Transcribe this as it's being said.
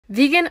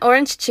Vegan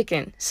orange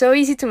chicken, so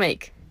easy to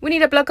make. We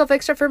need a block of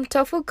extra firm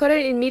tofu, cut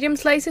it in medium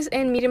slices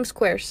and medium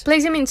squares.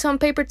 Place them in some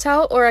paper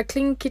towel or a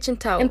clean kitchen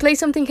towel and place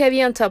something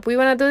heavy on top. We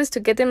want to do this to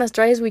get them as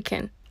dry as we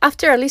can.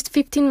 After at least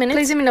 15 minutes,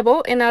 place them in a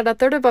bowl and add a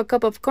third of a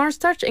cup of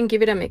cornstarch and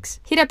give it a mix.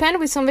 Heat a pan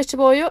with some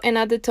vegetable oil and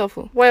add the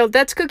tofu. While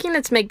that's cooking,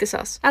 let's make the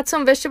sauce. Add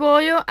some vegetable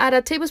oil, add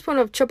a tablespoon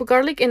of chopped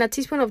garlic and a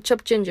teaspoon of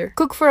chopped ginger.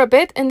 Cook for a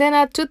bit and then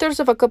add 2/3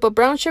 of a cup of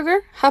brown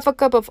sugar, half a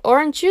cup of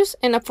orange juice,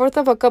 and 1/4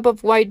 of a cup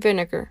of white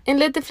vinegar. And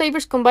let the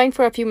flavors combine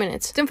for a few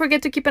minutes. Don't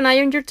forget to keep an eye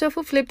on your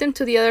tofu, flip them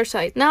to the other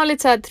side. Now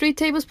let's add 3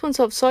 tablespoons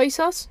of soy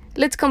sauce.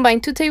 Let's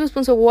combine 2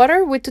 tablespoons of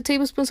water with 2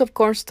 tablespoons of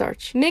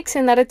cornstarch. Mix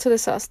and add it to the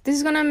sauce. This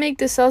is gonna make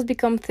the sauce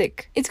become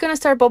thick. It's gonna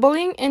start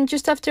bubbling, and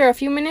just after a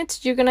few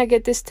minutes, you're gonna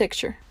get this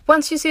texture.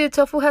 Once you see the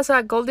tofu has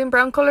a golden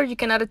brown color, you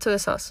can add it to the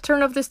sauce.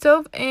 Turn off the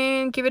stove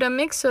and give it a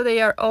mix so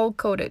they are all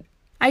coated.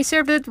 I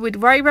served it with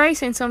white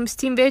rice and some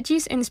steamed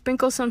veggies and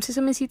sprinkled some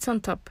sesame seeds on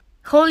top.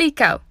 Holy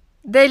cow!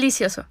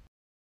 Delicioso!